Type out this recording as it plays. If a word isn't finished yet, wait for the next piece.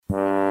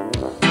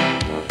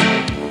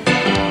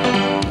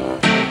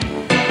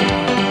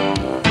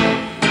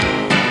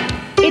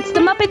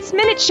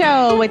Minute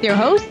Show with your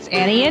hosts,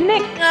 Annie and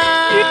Nick.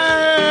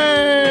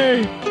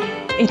 Yay!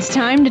 It's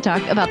time to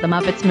talk about the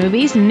Muppets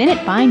movies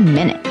minute by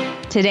minute.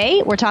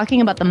 Today, we're talking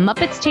about The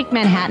Muppets Take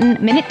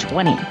Manhattan, Minute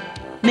 20.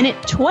 Minute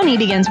 20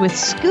 begins with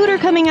Scooter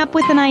coming up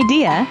with an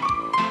idea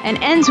and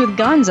ends with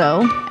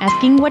Gonzo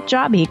asking what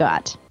job he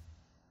got.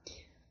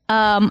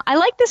 I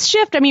like this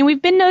shift. I mean,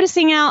 we've been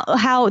noticing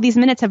how these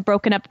minutes have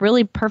broken up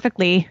really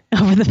perfectly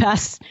over the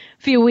past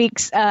few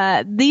weeks.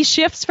 These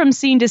shifts from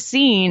scene to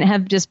scene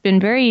have just been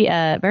very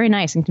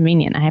nice and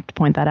convenient. I have to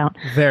point that out.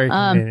 Very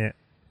convenient.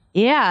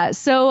 Yeah.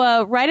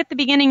 So right at the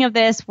beginning of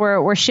this,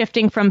 we're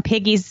shifting from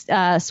Piggy's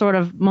sort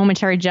of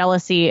momentary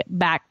jealousy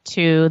back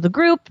to the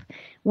group,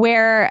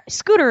 where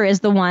Scooter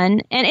is the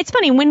one. And it's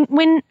funny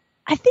when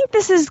I think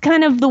this is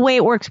kind of the way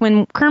it works.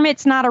 When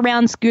Kermit's not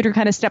around, Scooter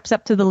kind of steps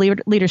up to the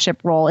leadership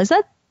role. Does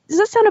that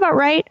sound about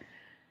right?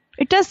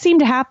 It does seem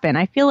to happen.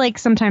 I feel like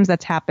sometimes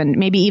that's happened,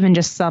 maybe even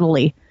just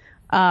subtly.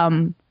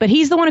 But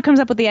he's the one who comes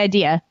up with the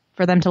idea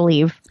for them to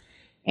leave.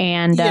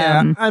 And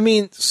yeah, I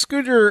mean,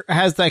 Scooter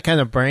has that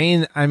kind of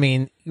brain. I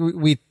mean,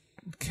 we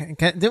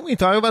didn't we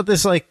talk about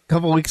this like a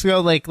couple weeks ago?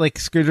 Like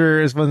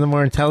Scooter is one of the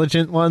more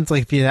intelligent ones.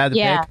 Like if you had to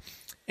pick,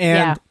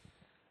 and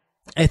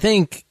I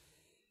think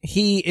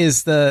he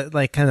is the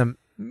like kind of,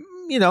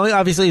 you know,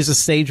 obviously he's a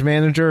stage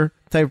manager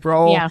type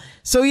role. Yeah.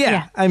 So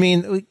yeah, I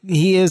mean,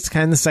 he is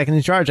kind of second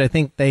in charge. I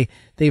think they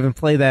even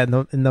play that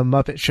in the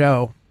Muppet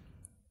Show.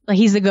 Like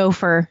he's the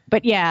gopher,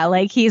 but yeah,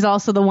 like he's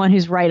also the one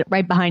who's right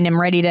behind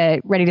him, ready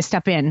to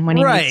step in when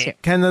he needs to.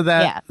 Kind of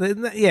that.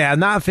 Yeah,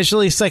 not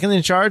officially second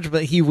in charge,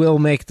 but he will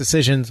make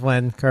decisions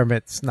when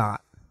Kermit's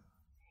not.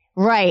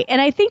 Right. And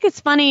I think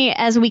it's funny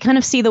as we kind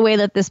of see the way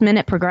that this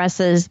minute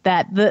progresses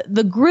that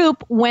the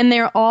group, when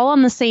they're all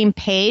on the same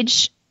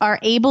page, are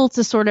able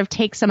to sort of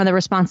take some of the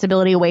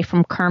responsibility away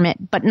from Kermit,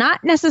 but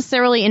not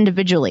necessarily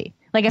individually.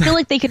 Like, I feel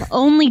like they can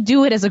only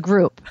do it as a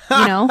group,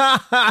 you know?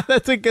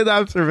 That's a good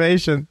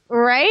observation.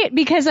 Right?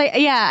 Because,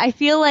 I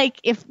feel like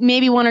if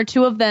maybe one or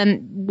two of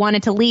them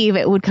wanted to leave,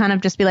 it would kind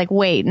of just be like,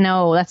 wait,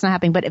 no, that's not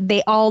happening. But if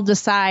they all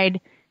decide,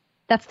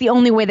 that's the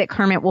only way that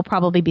Kermit will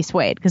probably be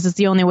swayed, because it's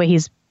the only way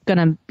he's going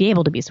to be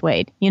able to be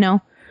swayed, you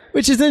know?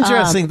 Which is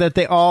interesting that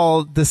they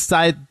all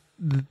decide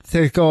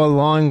to go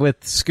along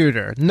with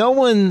Scooter. No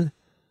one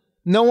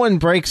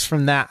breaks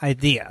from that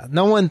idea.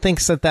 No one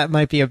thinks that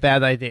might be a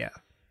bad idea.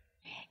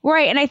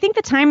 Right. And I think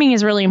the timing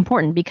is really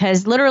important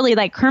because literally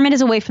like Kermit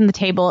is away from the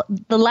table.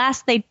 The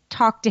last they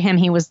talked to him,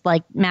 he was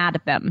like mad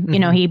at them. Mm-hmm. You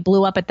know, he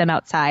blew up at them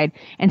outside.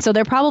 And so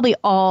they're probably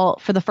all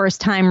for the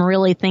first time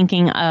really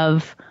thinking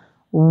of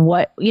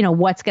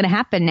what's going to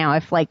happen now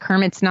if like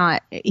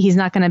he's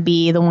not going to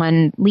be the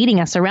one leading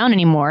us around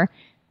anymore.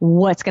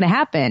 What's going to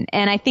happen?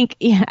 And I think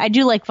I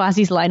do like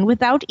Fozzie's line,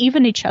 without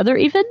even each other,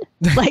 even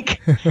like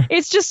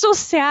it's just so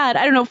sad.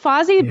 I don't know.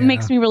 Fozzie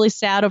makes me really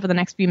sad over the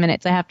next few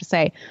minutes, I have to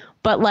say.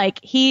 But like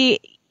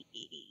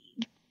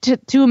to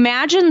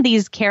imagine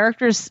these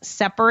characters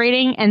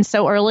separating and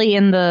so early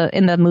in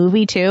the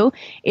movie too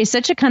is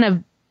such a kind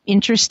of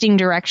interesting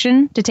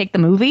direction to take the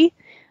movie.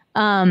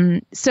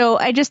 So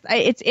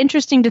it's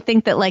interesting to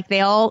think that like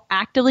they all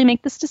actively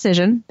make this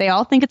decision. They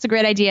all think it's a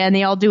great idea and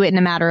they all do it in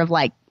a matter of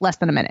like less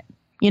than a minute,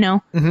 you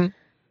know? Mm-hmm.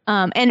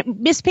 And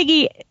Miss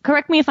Piggy,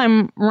 correct me if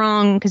I'm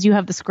wrong, because you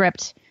have the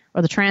script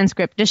or the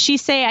transcript. Does she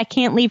say, I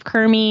can't leave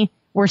Kermie,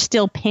 we're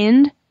still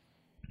pinned?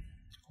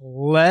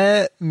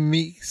 Let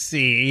me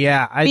see.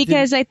 Yeah, I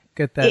get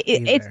that.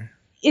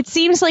 It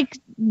seems like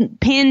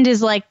pinned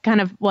is like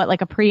kind of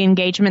like a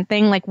pre-engagement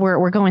thing. Like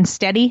we're going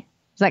steady.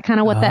 Is that kind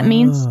of what that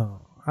means?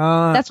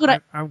 That's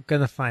what I'm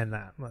gonna find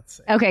that. Let's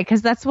see. Okay,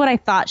 because that's what I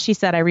thought she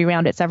said. I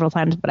rewound it several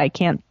times, but I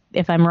can't.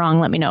 If I'm wrong,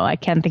 let me know. I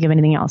can't think of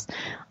anything else.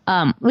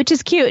 Which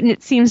is cute, and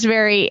it seems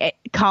very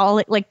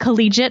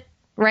collegiate,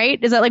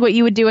 right? Is that like what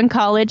you would do in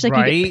college?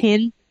 Like you get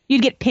pinned.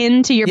 You'd get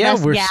pinned to your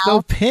best gal. Yeah, we're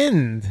still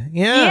pinned.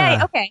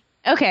 Yeah.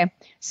 Okay.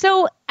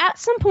 So at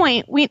some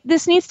point,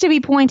 this needs to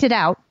be pointed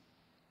out.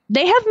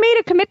 They have made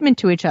a commitment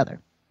to each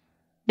other.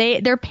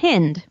 They're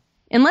pinned.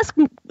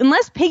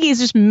 Unless Piggy's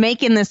just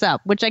making this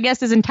up, which I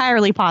guess is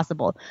entirely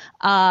possible.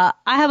 I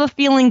have a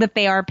feeling that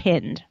they are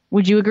pinned.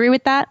 Would you agree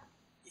with that?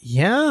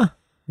 Yeah.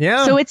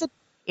 So it's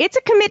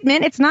a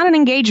commitment. It's not an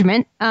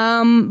engagement,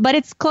 but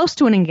it's close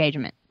to an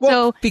engagement.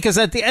 Well, because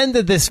at the end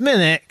of this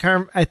minute,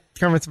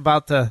 Kermit's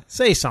about to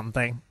say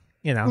something.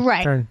 You know,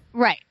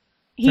 right.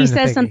 He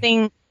says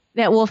something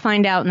that we'll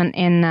find out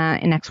in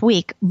next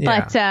week.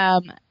 But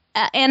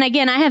and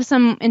again, I have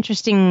some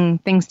interesting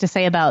things to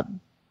say about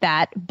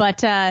that.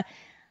 But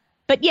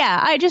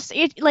yeah,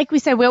 like we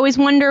said, we always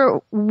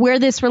wonder where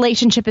this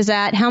relationship is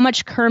at, how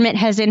much Kermit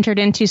has entered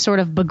into sort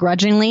of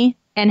begrudgingly,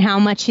 and how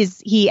much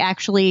he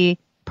actually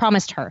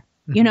promised her.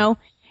 Mm-hmm. You know.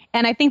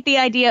 And I think the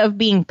idea of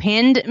being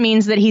pinned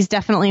means that he's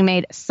definitely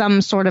made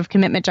some sort of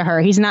commitment to her.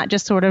 He's not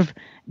just sort of,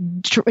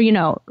 she's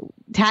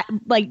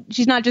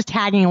not just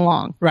tagging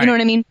along. Right. You know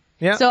what I mean?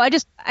 Yeah. So I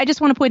just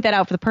want to point that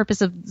out for the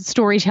purpose of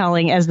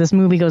storytelling as this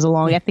movie goes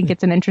along. I think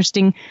it's an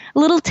interesting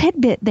little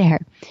tidbit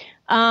there.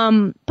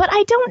 But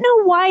I don't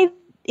know why,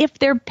 if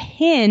they're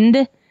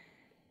pinned,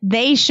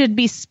 they should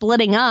be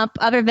splitting up,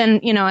 other than,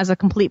 as a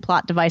complete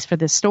plot device for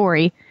this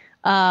story,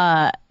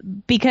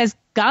 because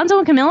Gonzo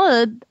and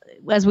Camilla,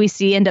 as we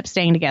see, end up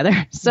staying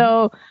together.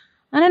 So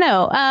I don't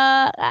know.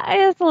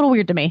 It's a little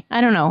weird to me.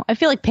 I don't know. I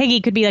feel like Piggy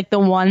could be like the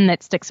one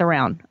that sticks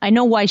around. I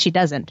know why she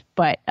doesn't,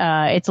 but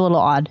it's a little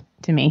odd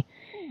to me.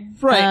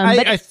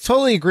 Right. I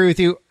totally agree with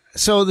you.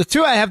 So the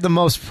two I have the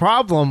most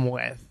problem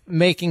with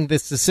making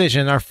this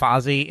decision are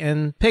Fozzie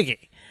and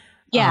Piggy.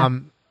 Yeah.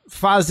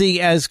 Fozzie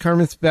as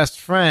Kermit's best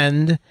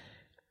friend,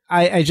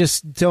 I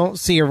just don't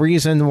see a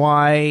reason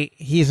why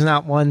he's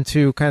not one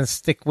to kind of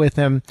stick with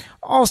him.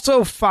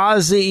 Also,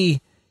 Fozzie,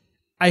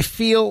 I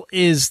feel,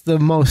 is the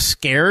most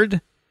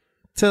scared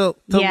to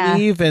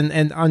leave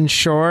and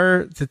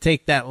unsure to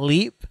take that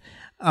leap.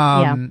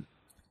 Because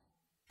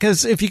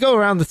if you go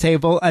around the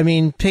table, I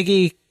mean,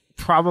 Piggy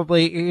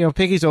probably,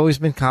 Piggy's always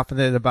been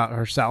confident about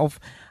herself.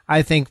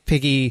 I think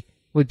Piggy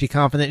would be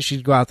confident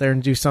she'd go out there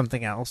and do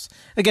something else.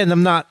 Again,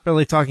 I'm not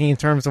really talking in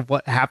terms of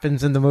what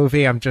happens in the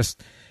movie. I'm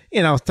just,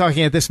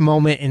 talking at this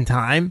moment in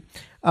time.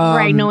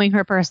 Right, knowing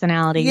her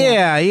personality.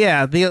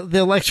 Yeah. The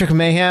Electric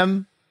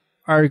Mayhem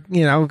are,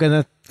 going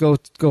to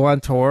go on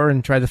tour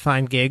and try to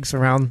find gigs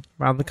around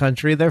the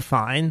country. They're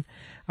fine.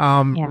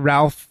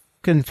 Ralph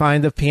can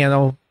find a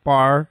piano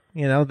bar,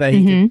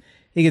 that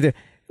he could do.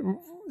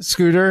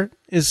 Scooter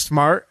is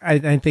smart.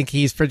 I think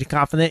he's pretty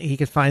confident he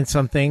could find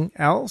something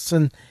else.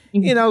 And,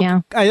 I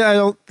don't,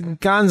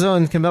 Gonzo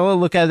and Camilla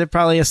look at it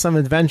probably as some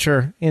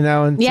adventure, and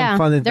some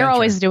fun adventure. They're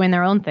always doing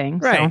their own thing.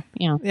 Right.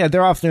 So, Yeah,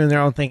 they're off doing their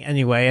own thing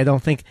anyway. I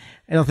don't think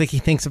he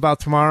thinks about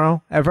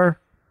tomorrow ever.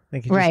 I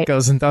think he just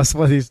goes and does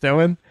what he's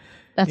doing.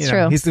 That's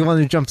true. He's the one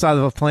who jumps out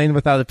of a plane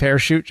without a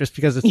parachute just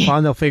because it's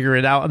fun. They'll figure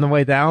it out on the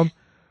way down.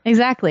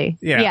 Exactly.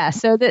 Yeah.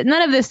 So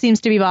none of this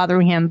seems to be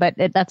bothering him, but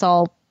that's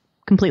all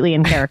completely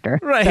in character.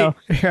 Right. So,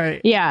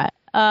 right. Yeah.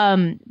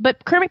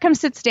 But Kermit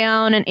sits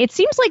down, and it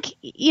seems like,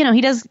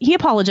 he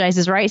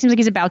apologizes, right? It seems like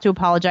he's about to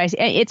apologize.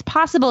 It's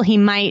possible he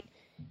might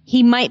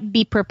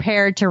be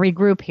prepared to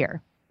regroup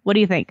here. What do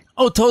you think?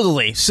 Oh,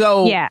 totally.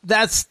 So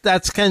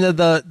that's kind of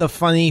the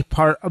funny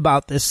part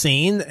about this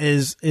scene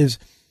is,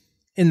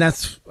 and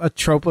that's a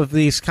trope of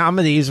these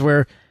comedies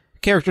where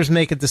characters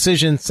make a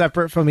decision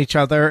separate from each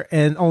other,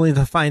 and only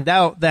to find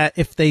out that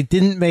if they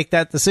didn't make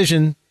that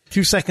decision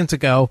 2 seconds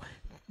ago,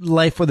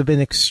 life would have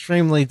been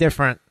extremely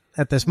different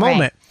at this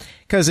moment.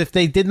 Because if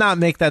they did not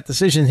make that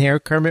decision here,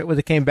 Kermit would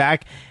have came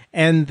back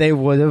and they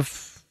would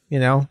have,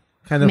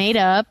 kind of made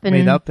up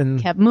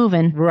and kept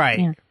moving. Right.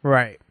 Yeah.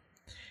 Right.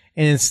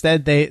 And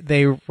instead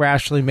they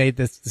rashly made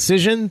this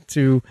decision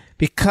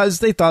because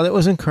they thought it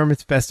was in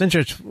Kermit's best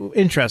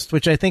interest,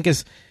 which I think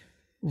is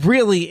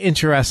really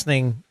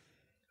interesting,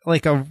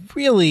 like a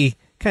really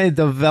kind of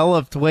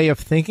developed way of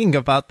thinking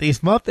about these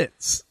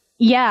Muppets.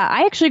 Yeah,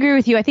 I actually agree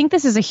with you. I think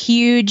this is a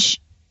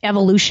huge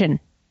evolution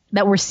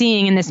that we're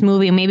seeing in this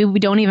movie. Maybe we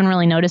don't even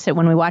really notice it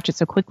when we watch it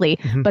so quickly,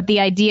 but the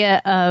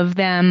idea of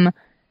them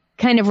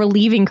kind of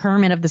relieving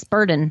Kermit of this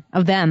burden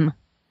of them,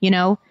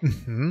 Oh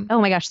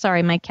my gosh,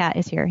 sorry, my cat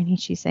is here and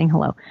she's saying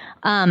hello.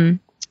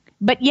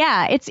 But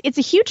yeah, it's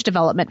a huge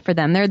development for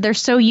them. They're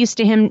so used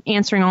to him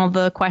answering all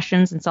the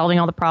questions and solving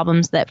all the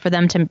problems that for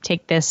them to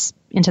take this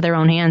into their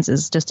own hands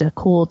is just a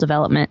cool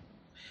development.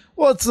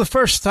 Well, it's the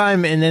first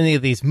time in any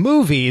of these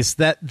movies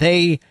that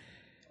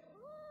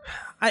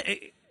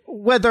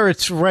whether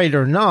it's right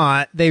or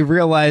not, they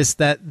realize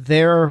that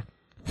they're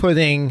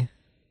putting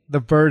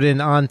the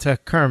burden onto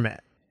Kermit.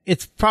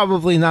 It's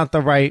probably not the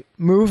right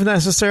move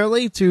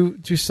necessarily to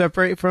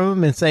separate from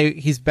him and say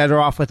he's better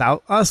off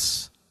without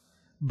us,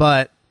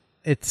 but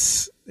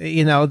it's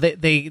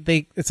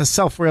it's a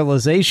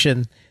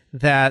self-realization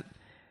that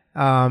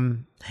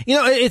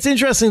it's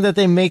interesting that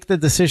they make the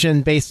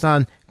decision based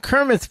on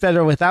Kermit's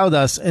better without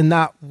us and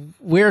not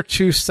we're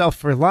too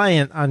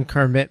self-reliant on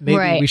Kermit.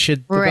 Maybe we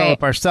should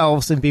develop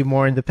ourselves and be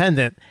more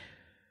independent.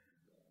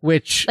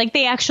 Which, like,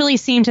 they actually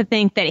seem to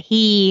think that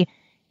he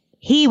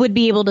would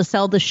be able to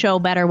sell the show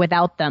better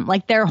without them.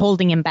 Like, they're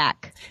holding him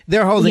back.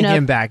 They're holding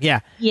him back.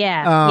 Yeah.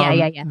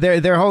 Yeah.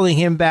 They're holding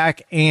him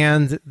back.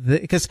 And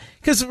because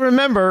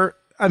remember,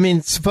 I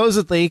mean,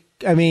 supposedly,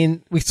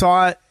 we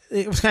saw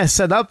it was kind of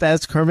set up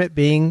as Kermit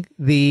being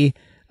the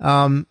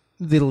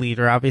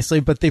leader, obviously,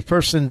 but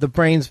the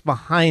brains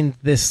behind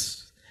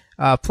this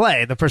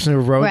play, the person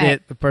who wrote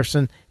it, the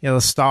person, the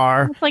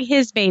star. It's like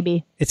his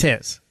baby. It's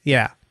his.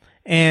 Yeah.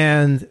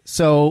 And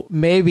so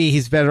maybe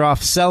he's better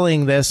off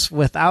selling this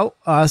without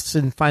us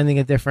and finding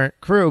a different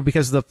crew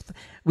because it's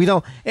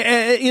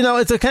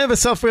a kind of a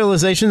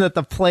self-realization that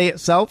the play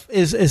itself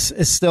is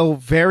still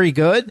very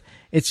good.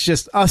 It's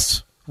just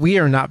us. We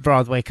are not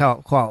Broadway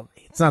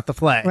quality. It's not the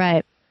play.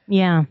 Right.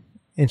 Yeah.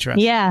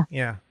 Interesting. Yeah.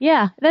 Yeah.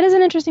 Yeah. That is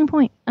an interesting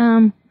point.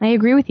 I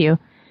agree with you.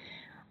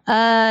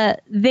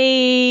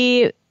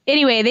 They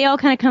all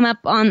kind of come up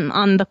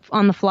on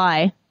the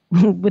fly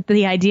with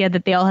the idea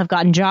that they all have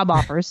gotten job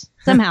offers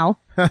somehow.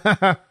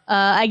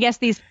 I guess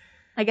these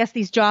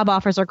job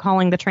offers are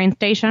calling the train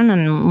station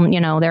and,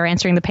 they're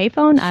answering the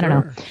payphone. I don't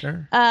know.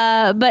 Sure.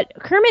 But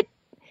Kermit,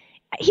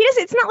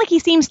 it's not like he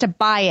seems to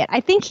buy it.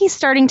 I think he's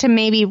starting to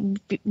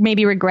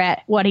maybe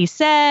regret what he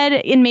said,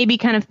 and maybe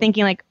kind of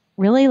thinking like,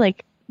 really,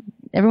 like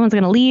everyone's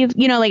going to leave,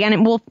 like,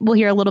 and we'll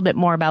hear a little bit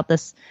more about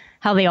this,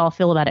 how they all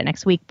feel about it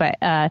next week. But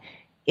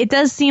it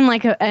does seem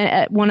like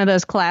one of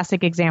those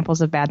classic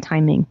examples of bad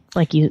timing,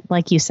 like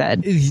you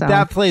said. So.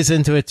 That plays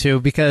into it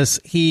too, because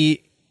I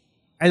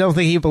don't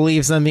think he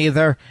believes them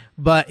either,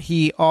 but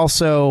he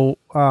also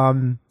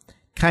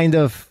kind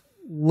of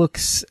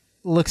looks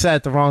at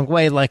it the wrong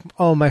way, like,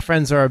 oh, my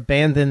friends are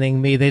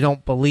abandoning me, they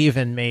don't believe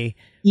in me.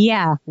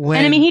 Yeah. And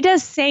I mean, he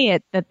does say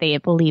it that they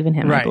believe in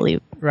him. Right. I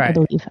believe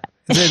that.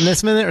 Is it in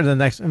this minute or the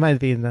next? It might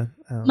be in the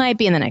might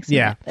be in the next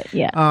minute. But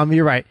yeah.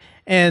 You're right.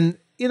 And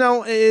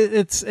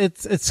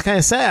it's kind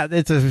of sad.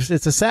 It's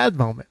a sad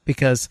moment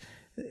because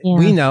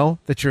we know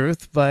the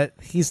truth, but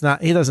he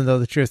doesn't know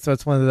the truth. So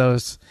it's one of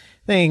those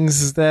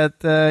things that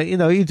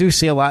you do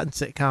see a lot in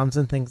sitcoms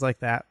and things like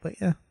that.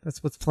 But yeah,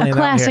 that's what's playing out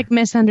here. A classic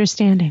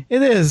misunderstanding.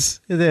 It is.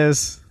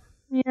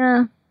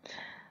 Yeah.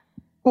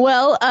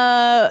 Well,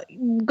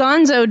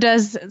 Gonzo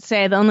does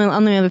say, the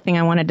only other thing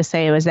I wanted to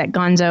say was that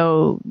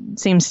Gonzo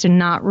seems to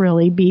not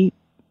really be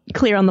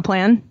clear on the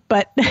plan,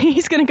 but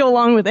he's going to go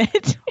along with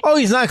it. Oh,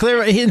 he's not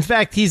clear. In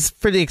fact, he's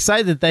pretty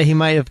excited that he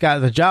might have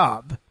gotten the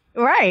job.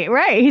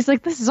 Right. He's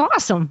like, this is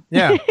awesome.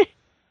 Yeah.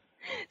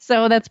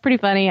 So that's pretty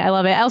funny. I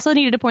love it. I also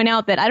needed to point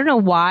out that I don't know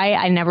why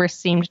I never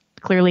seemed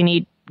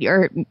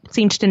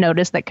to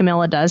notice that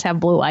Camilla does have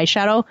blue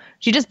eyeshadow.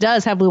 She just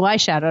does have blue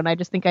eyeshadow, and I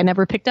just think I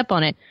never picked up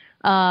on it.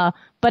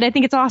 But I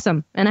think it's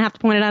awesome, and I have to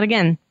point it out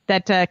again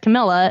that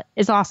Camilla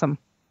is awesome.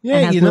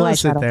 Yeah, you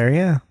notice it there.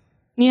 Yeah.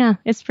 Yeah,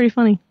 it's pretty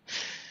funny.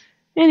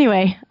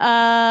 Anyway,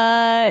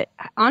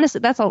 honestly,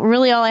 that's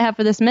really all I have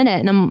for this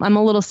minute, and I'm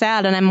a little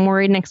sad, and I'm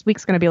worried next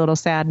week's going to be a little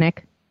sad,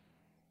 Nick.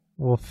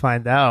 We'll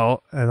find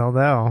out. I don't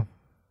know.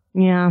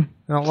 Yeah.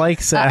 I don't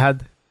like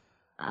sad.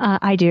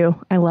 I do.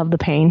 I love the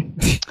pain.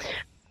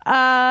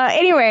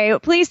 Anyway,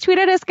 please tweet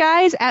at us,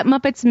 guys, at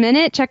Muppets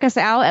Minute. Check us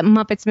out at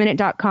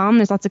MuppetsMinute.com.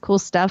 There's lots of cool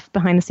stuff,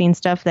 behind the scenes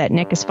stuff that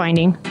Nick is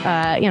finding.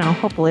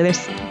 Hopefully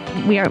there's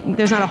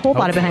not a whole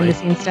lot of behind the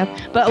scenes stuff,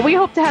 but we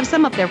hope to have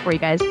some up there for you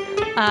guys.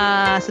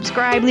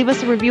 Subscribe, leave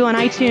us a review on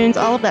iTunes,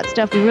 all of that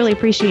stuff. We really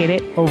appreciate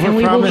it.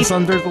 Overpromise,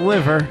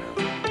 underdeliver.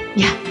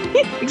 Yeah,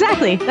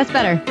 exactly. That's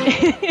better.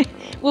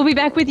 We'll be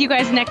back with you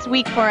guys next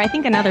week for, I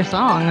think, another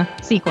song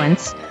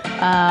sequence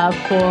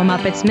for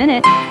Muppets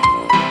Minute.